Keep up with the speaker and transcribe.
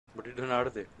you doing out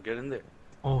of there? Get in there.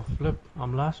 Oh, flip.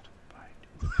 I'm last.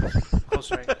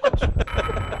 Close right. Close right.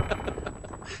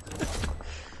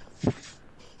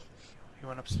 He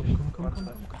went upstairs. Come.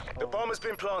 The bomb has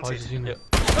been Oh, planted. he's seen it.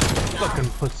 Fucking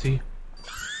pussy.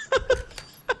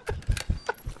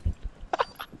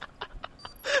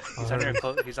 He's on your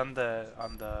he's on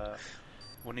the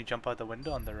when you jump out the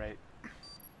window on the right.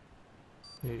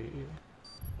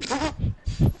 Yeah.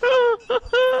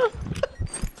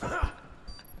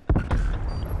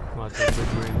 Oh, it's a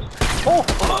big range.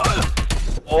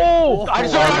 Oh! I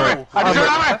just heard armor!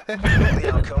 Not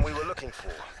the outcome we were looking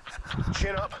for.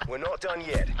 Chin up, we're not done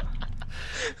yet.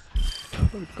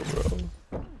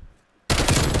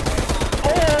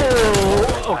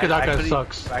 Okay, that guy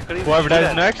sucks. Whoever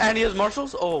dies next. And he has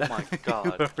marshals? Oh my god.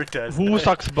 Whoever does. Who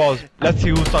sucks balls? Let's see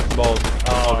who sucks balls.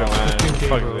 Oh, okay, man. 15K,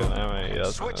 Fuck bro. it, man. Yeah,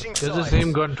 Switching He has the sides.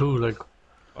 same gun too, like.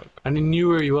 And he knew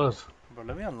where he was. Bro,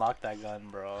 let me unlock that gun,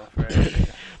 bro.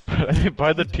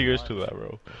 Buy the tears to that,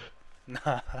 bro.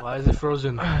 Nah. Why is it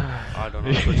frozen? I don't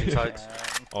know. Switching sides.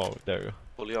 Oh, there you go.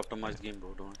 Fully optimized game,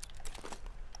 bro. Don't.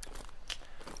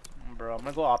 Bro, I'm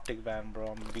gonna go optic van, bro.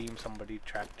 I'm gonna beam somebody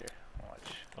tractor.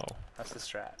 Watch. Oh. That's the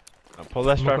strat. Pull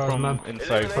that strap Look, from man.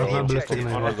 inside. Eliminate Crossman the ballistic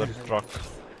objective. One of knife. the truck.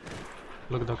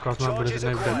 Look at the crossman Charges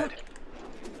ballistic knife acquired.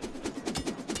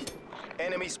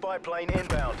 Enemy spy plane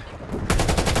inbound.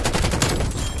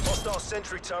 Hostile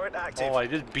sentry turret active. Oh, I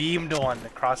just beamed one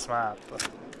across map.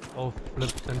 Oh, flip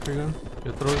sentry gun.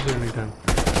 You throw it anytime.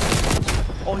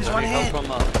 Oh, he's Where one he come hit.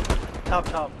 from?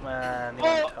 Top, man. He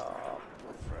went top.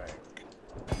 Frick.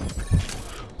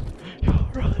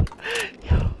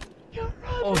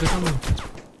 Oh, they're coming.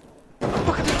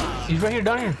 He's right here,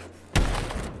 down here.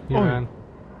 He ran.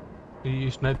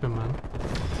 You sniped him, man.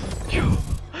 Yo,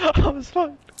 I was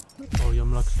fucked. Oh,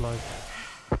 Yumluck's live.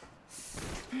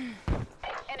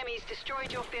 Enemies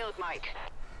destroyed your field, Mike.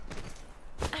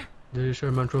 There is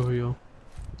Sherman trophy, yo.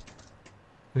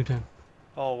 Anytime.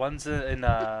 Oh, one's in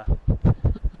What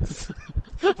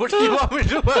do you want me to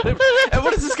do? And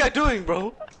what is this guy doing,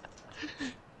 bro?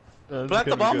 Plant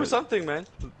the bomb or something, man.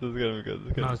 This is gonna be good.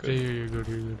 This is No, gonna be stay good. here, you're good,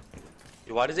 you're good.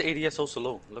 Why does the ADS so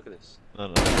slow? Look at this. No.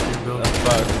 You're built. That's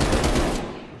fast.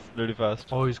 It's really fast.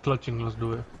 Oh, he's clutching, let's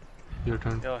do it. Your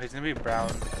turn. Yo, he's gonna be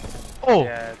brown. Oh!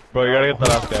 Yeah. Bro, you gotta get the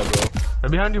last guy, bro. They're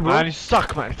behind you, bro. Man, you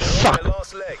suck, man. You They're on suck. their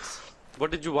last legs.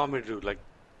 What did you want me to do? Like,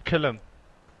 Kill him.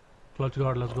 Clutch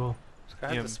guard, let's go. This guy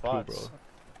has EM2, the spots. bro.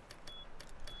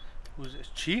 Who's it?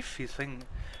 Chief? He's playing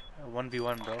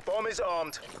 1v1, bro. Bomb is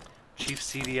armed. Chief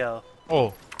CDL.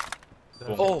 Oh.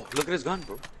 oh, look at his gun,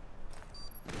 bro.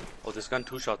 Oh, this gun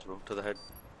 2 shots, bro, to the head.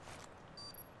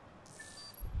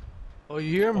 Oh, you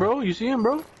hear him, bro? You see him,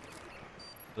 bro?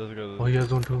 That's good. Oh, he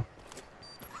has one too.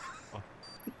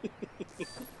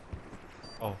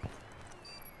 Oh.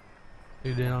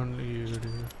 He down, you good,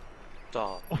 you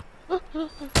Stop.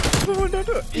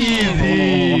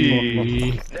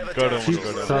 Easy. Never Got down him, to got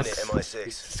him. a Sus. minute, He's MI6.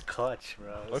 just clutch,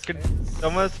 bro. Okay.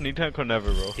 Someone's Nita could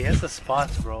never, bro. He has the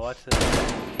spots, bro. Watch this.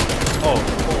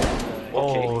 Oh.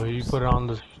 Oh, he put on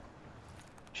this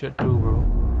shit too, bro.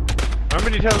 Remember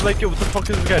Nita was like, yo, what the fuck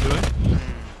is this guy doing?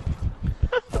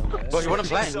 Bro, you want to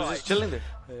plan? He was just chilling there.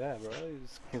 Yeah, bro.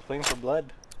 He's playing for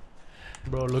blood.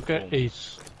 Bro, look at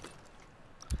Ace.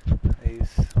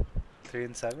 Ace 3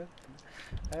 and 7.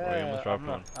 you almost dropped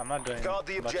one. I'm not doing Guard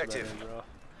the much objective. better, bro.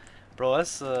 Bro,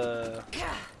 that's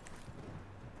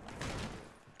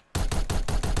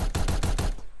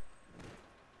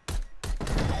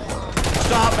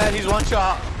Stop, man. He's one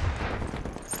shot.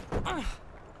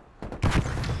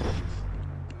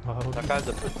 That guy's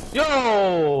a...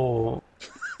 Yo!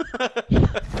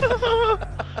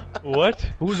 What?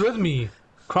 Who's with me?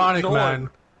 Chronic, No man.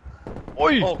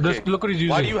 Oi! Okay. Just look what he's using.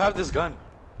 Why do you have this gun?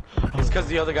 It's because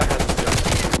the other guy has this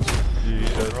gun.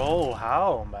 Jesus. bro.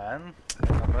 How, man?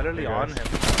 I'm literally Hey, on guys.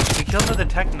 him. He killed with a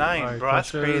Tech 9, Alright, bro.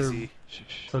 That's pressure. crazy.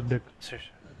 Suck dick.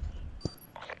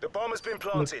 The bomb has been Look,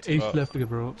 planted. Ace Oh. left,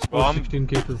 bro. Well, Oh, I'm-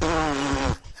 16k too.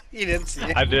 He didn't see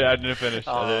it. I didn't finish.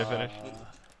 I didn't finish. Aw.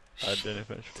 I didn't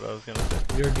finish what I was gonna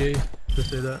say. You're gay to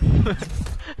say that.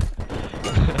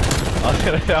 I was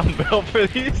gonna say I'm built for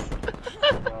these.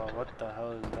 Bro, what the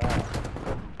hell is that?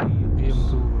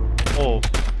 PM2, bro. Oh.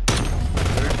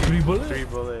 3 bullets? 3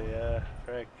 bullet, yeah.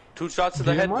 Frick. 2 shots to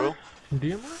the head, bro.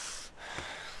 DMR?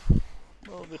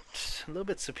 A little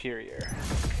bit superior.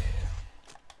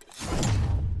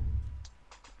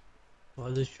 Why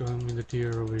is it showing me the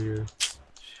tier over here?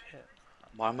 Shit.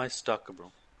 Why am I stuck,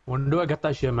 bro? When do I get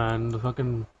that shit, man? The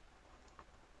fucking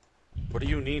What do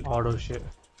you need? auto shit.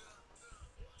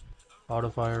 Auto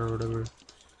fire or whatever.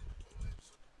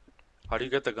 How do you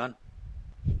get the gun?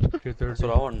 Tier That's 30.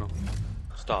 what I want to know.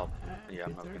 Stop. Yeah,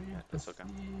 I'm not getting that. That's okay.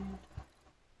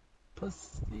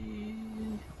 Pussy.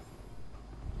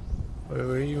 Wait,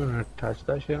 were you gonna attach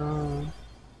that shit on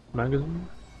magazine?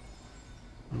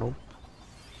 Nope.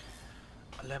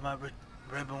 I let my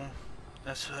rebel.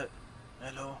 That's it.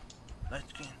 Hello. Light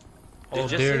skin. Oh,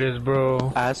 there it is,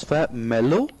 bro. Ass fat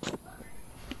mellow?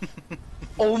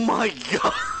 Oh my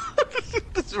god!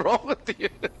 What's wrong with you?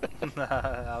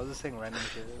 I was just saying random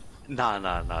shit.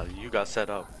 Nah. You got set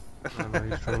up. I know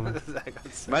he's trolling. I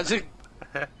got set. Imagine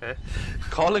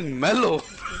calling mellow.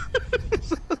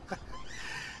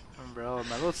 Bro,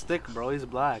 Melo's thick, bro. He's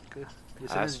black.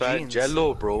 He's in Ass his fat jeans.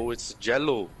 jello, bro. It's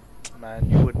jello. Man,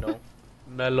 you would know.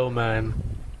 Mellow man.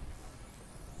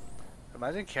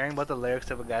 Imagine caring about the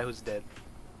lyrics of a guy who's dead.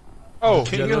 Oh,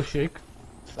 King Jello of- shake.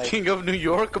 Like, King of New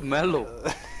York, mellow.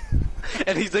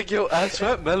 And he's like, yo, ass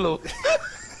fat mellow.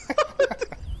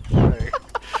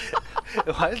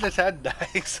 why is the chat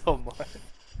dying so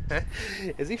much?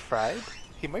 Is he fried?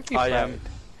 He might be I fried. am.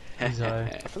 He's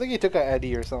high. I feel like he took a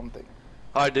Eddie or something.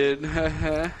 I did.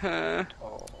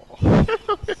 Oh.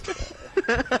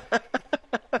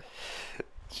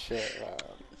 Shit,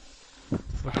 man.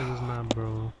 What is this man,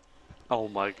 bro? Oh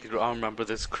my god, I remember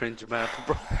this cringe map,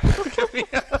 bro. Look at me.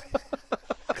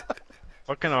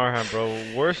 Fucking Arham,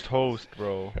 bro. Worst host,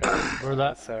 bro. Bro,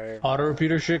 that Sorry. auto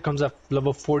repeater shit comes at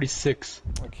level 46.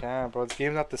 I can't, bro. This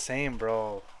game's not the same,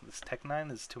 bro. This Tech 9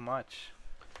 is too much.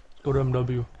 Go to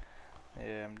MW.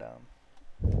 Yeah, I'm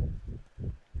down.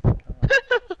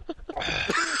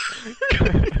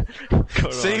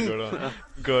 Same.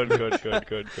 Good.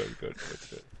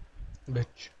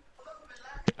 Bitch.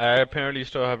 I apparently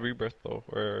still have Rebirth though,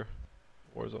 where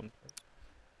Warzone.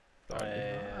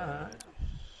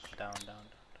 Down.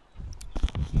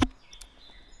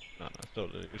 No, still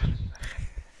do.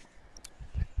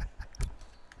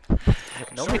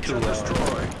 Know me too Search and well.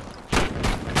 destroy.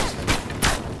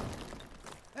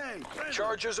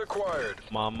 Charges acquired.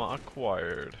 Mama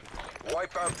acquired.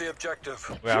 Wipe out the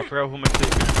objective. Wait, I forgot who my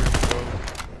first, bro.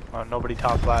 Oh, nobody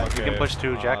top flag. You can push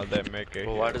through, Jack. They make it.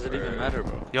 Well, why does it even matter,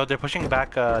 bro? Yo, they're pushing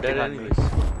back. We're Thing dead on me. anyways.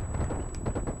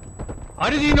 How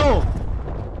did he know?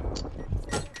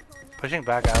 Pushing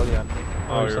back alley on me.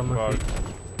 Oh, you're someone fucked.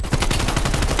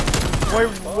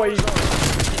 Wait.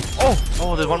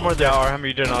 Oh, there's one more there. Yeah, Arham,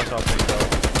 you did not stop me though.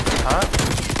 Huh?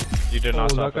 You did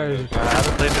not Oh, stop that guy me. is- I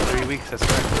haven't played for 3 weeks. That's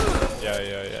right.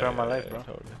 Yeah. Story of my life, bro.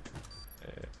 Totally.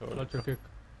 Yeah, totally. Electric kick.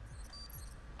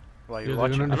 While Yeah, you're they're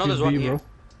watching. gonna I know there's defuse one B, here. bro.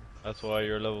 That's why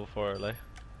you're level 4, like.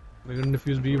 They're gonna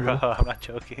defuse B, Bro, bro. I'm not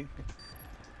joking.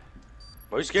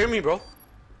 Why you scaring me, bro?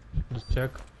 Just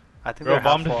check. I think Bro, they're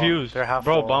bomb half full. defuse. They're half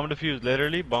Bro, full. bomb defuse.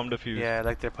 Literally, bomb defuse. Yeah,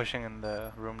 like they're pushing in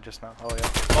the room just now. Oh yeah.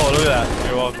 Oh, look at that.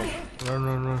 You're welcome.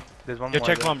 Run. There's one Yeah, more.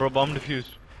 check there. one, bro. Bomb defuse.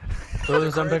 Throw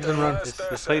this Semtex and run.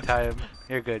 Just play time.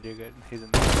 You're good. He's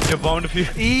in there. Yeah, bomb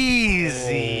defuse.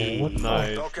 Easy. Oh, what the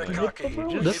Nice. Don't get nice. cocky.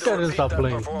 This Just guy didn't repeat stop that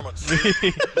playing. performance.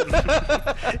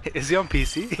 Is he on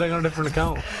PC? He's like on a different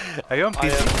account. Are you on I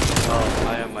PC? am. I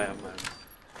am, man.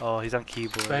 Oh, he's on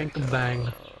keyboard. Bang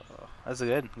bang. That's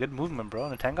a good movement, bro.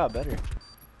 And the tank got better.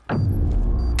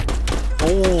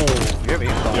 Oh, you're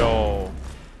being fun. Yo.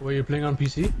 Wait, you're playing on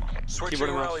PC? Switching Keyboard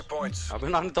and mouse. rally points. I've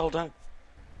been on it the whole time.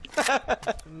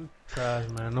 Trash,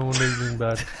 man. No wonder he's doing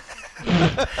bad.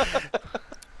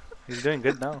 He's doing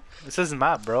good now. This is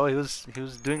map, bro. He was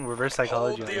doing reverse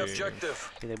psychology. Hold on the it.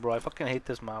 objective. He's like, bro, I fucking hate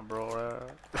this map, bro.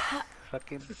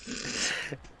 Fucking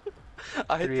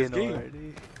I hate 3 this and game.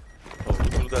 already. Oh, look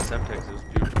at that Semtex. It was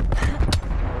beautiful.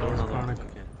 Throw another one. chronic.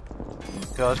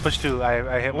 Okay. Yo, let's push 2.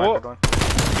 I hit my Whoa. third one.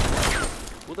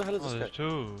 Who the hell is Oh, this there's guy?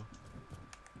 2.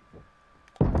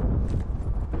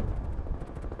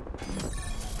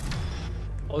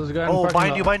 Oh, this guy in the Oh,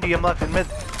 parking lot. bind you, I'm left in mid.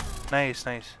 Nice.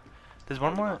 There's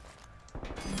one more.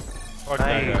 Fuck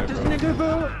that guy, Nice.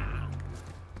 bro.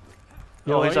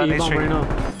 Yo, he's on E-bomb A-string. right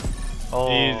now. Oh.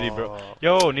 Easy, bro.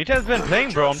 Yo, Nitan's been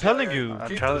playing, bro. I'm telling you. I'm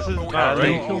Keep trying it to. up, not but right.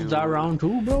 we He don't killed that round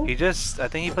too, bro. He just, I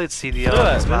think he played CDL. Look at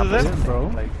on this that, map, this is isn't it, bro.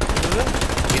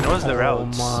 Like, he knows the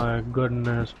routes. Oh my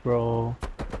goodness, bro.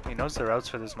 He knows the routes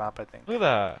for this map, I think. Look at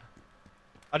that.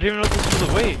 I didn't even know this was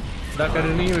a way. That guy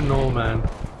didn't even know, man.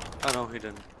 I know he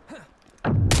didn't.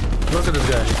 Look at this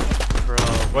guy. Bro.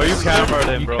 Bro, you cameraed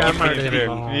him, You bro. cameraed Please,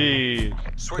 him. please.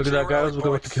 Look Switching at that guy. I was rally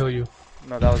about to points. kill you.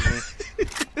 No, that was me.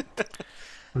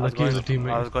 Lucky he's a I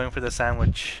teammate. was going for the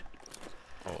sandwich.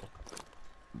 Oh.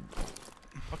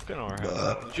 Fucking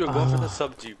Arham. You're going for the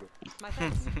sub G, bro.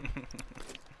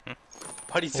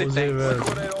 Why do you say Jose thanks? Reyes.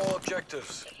 Liquidate all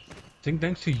objectives. Think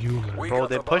thanks to you, man. We Bro, got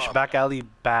they the push bomb. back alley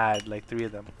bad, like 3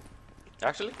 of them.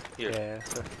 Actually? Here. Yeah.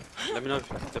 So. Let me know if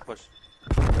they push.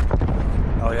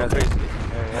 Oh yeah, Crazy.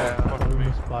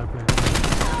 yeah. Spy plane.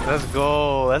 Let's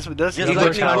go. That's Yes, ego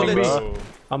lightning challenge, bullets. bro.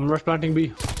 I'm rush planting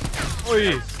B.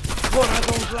 Oi! What are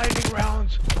those lightning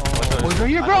rounds? Oh, he's right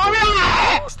here, bro!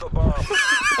 Lost the bomb.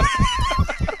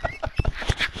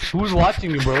 Who's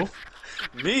watching you, bro?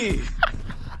 Me. No,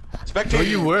 Spectator.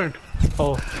 you weren't.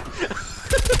 Oh.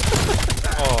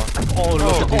 Oh,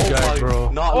 Look at these guys, my-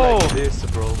 bro. Not like this,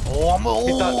 bro. I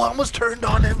almost turned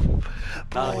on him.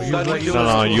 Nah, you like-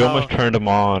 no, you almost turned him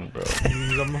on, bro.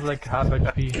 He's almost like half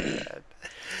HP.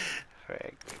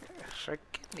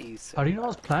 Freaking easy. How do you know I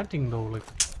was planting though? Like,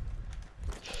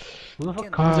 who the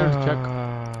fuck comes there to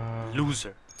check?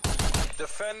 Loser.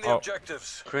 Defend the Oh.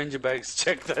 objectives. Cringe bags.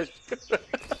 Check that.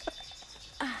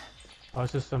 I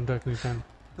was just some technically 10.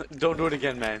 Don't do it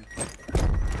again, man.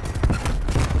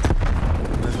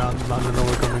 Now they know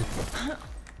we're coming.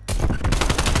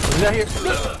 Is that here?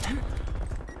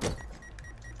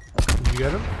 Did you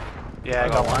get him? Yeah, I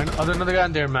got one. Oh, there's another guy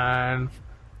in there, man.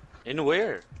 In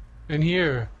where? In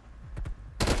here.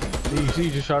 You see, he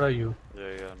just shot at you.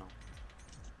 Yeah, no.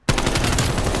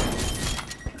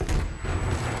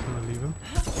 I'm gonna leave him.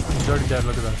 He's already dead,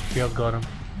 look at that. Shield got him.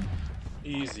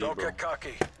 Easy, Don't bro. get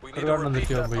cocky. We need Could've to gotten on the repeat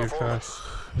kill, that but you're performance. trash.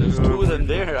 There's two of them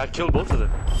there. I killed both of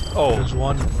them. Oh, There's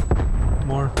one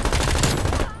more.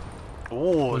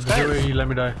 Oh, Was this the guy. way he let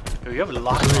me die. You have a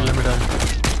lot. The way he let me die.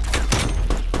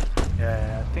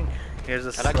 Yeah, I think here's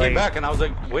a And I came back and I was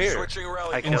like, where? Switching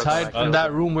rally. I killed Inside, him. in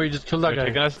that room where you just killed that they're guy.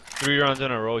 taking us 3 rounds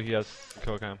in a row. He has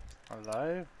kill cam.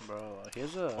 Alive, bro.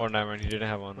 Here's a. Or never, he didn't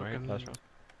have one, right? Fucking- Last round.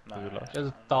 Nah, we lost. He has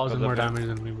 1,000 more Because of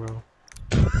damage than me, bro.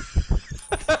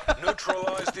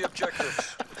 Neutralize the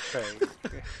objectives.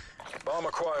 okay. Bomb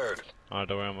acquired. Oh,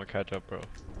 don't worry, I'm gonna catch up, bro.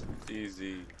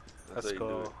 Easy. That's Let's how you do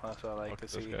go. it. That's what I like Fuck to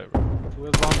this see. guy, bro. Who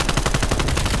has bomb?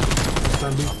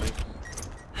 Plan B.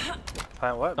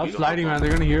 Plan what? Stop sliding, man.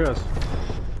 They're gonna hear us. I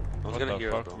was What gonna the hear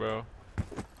it, fuck, though. bro?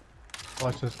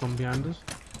 Watch this come behind us.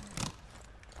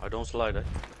 I don't slide it.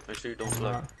 Make sure you don't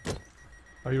slide.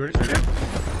 Are you ready?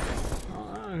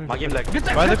 My game like. Get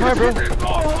that! Why the car, bro?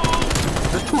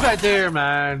 There's two guys there,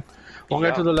 man. One guy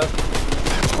Yeah. to the left.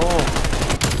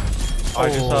 I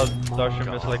just saw my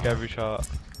Darshan miss like every shot.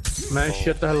 Man,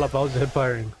 shut the hell up. I was hip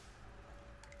firing.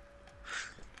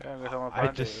 Yeah, I guess I'm a I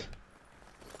just...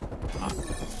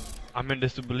 I'm in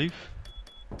disbelief.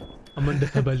 I'm on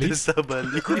disability.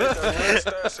 Disability. Get their last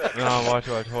asset. No, watch,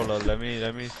 hold on, let me...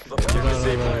 The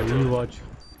bomb is You watch.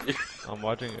 I'm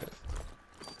watching it.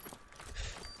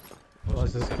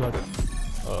 Watch this clutch.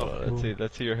 Oh,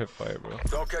 let's see your hip fire, bro.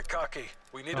 Don't get cocky.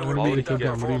 We need to I'm gonna need repeat to that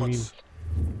kill them. What do you mean?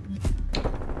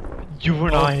 performance. You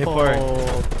were not hip firing.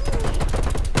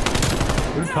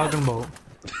 What are you talking about?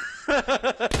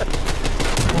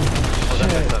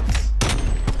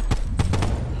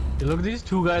 Hey, look at these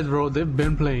two guys, bro. They've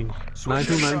been playing.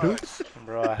 9-2, 9-2.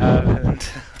 Bro, I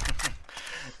haven't.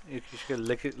 You should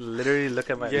literally look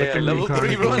at my. Yeah, look at level me.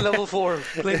 3, bro, and level 4.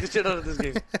 Playing the shit out of this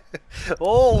game.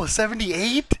 Oh,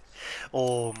 78?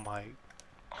 Oh my.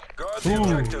 Guard the Ooh,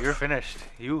 objective. You're finished.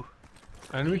 You.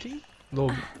 Enemy team? No,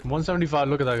 175.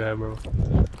 Look at that guy, bro.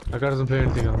 That guy doesn't play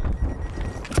anything else.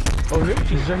 Oh, really?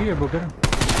 He's right here, bro. Get him.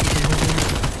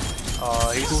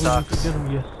 Oh, he Get sucks.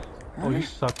 him, yes. Oh, you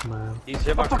suck, man. He's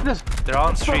hit Oh, by. fuck this. They're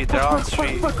on street. They're on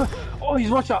street. Oh, he's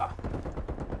one shot.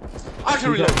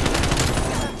 Actually, reload.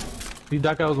 Dude,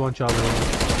 that guy was one shot, bro.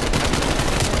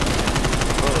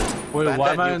 Wait, Ban why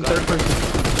that am I new in guy. third person?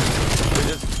 You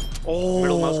just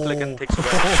middle mouse click and takes away.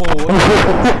 Oh, what?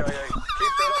 CIA.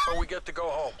 Keep that up and we get to go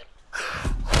home.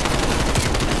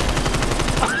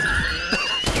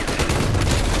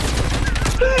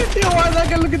 Yo, why that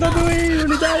guy look at that way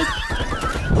when he died?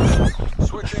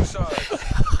 Switching sides.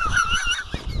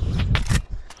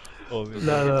 Oh,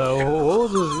 No,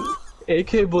 what was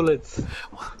this? AK bullets.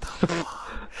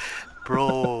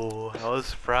 Bro, I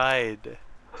was fried.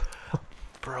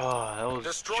 Bro, that was.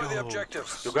 Destroy the joke.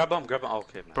 objectives. You grab bomb, grab bomb. Oh,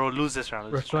 okay, man. Bro, lose this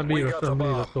round. Lose this round. Restaurant B, We got restaurant the B,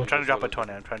 bomb. let's go. I'm trying to drop a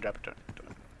 20. I'm trying to drop a 20.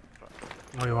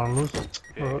 Oh, you wanna lose?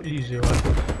 Yeah. Oh, easy, right?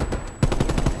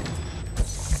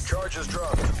 Charge is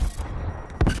dropped.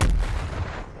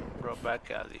 Bro,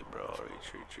 back alley, bro.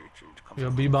 Retreat. Come Yo,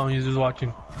 B-bomb, he's just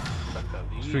watching. back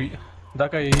alley. Street.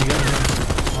 That guy, he got him.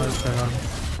 Oh, this guy got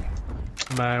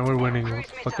him. Man, we're winning.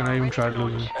 Fucking, I even tried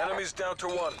losing. Enemies down to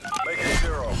 1. Make it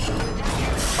 0.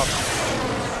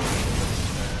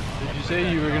 Did you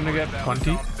say you were gonna get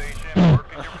 20?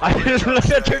 I didn't look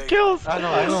at your kills. I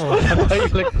know. I thought you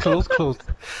clicked close.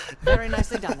 Very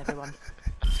nicely done, everyone.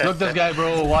 Look this guy,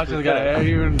 bro. Watch this guy. I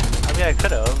even. I mean, I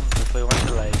could have if we went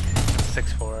to like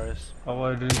 6-4s. Oh,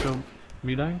 what? Didn't show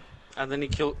me dying? And then he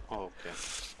killed. Oh, okay.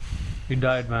 He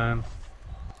died, man.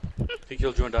 He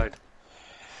killed you and died.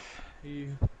 He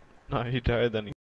No, he died then.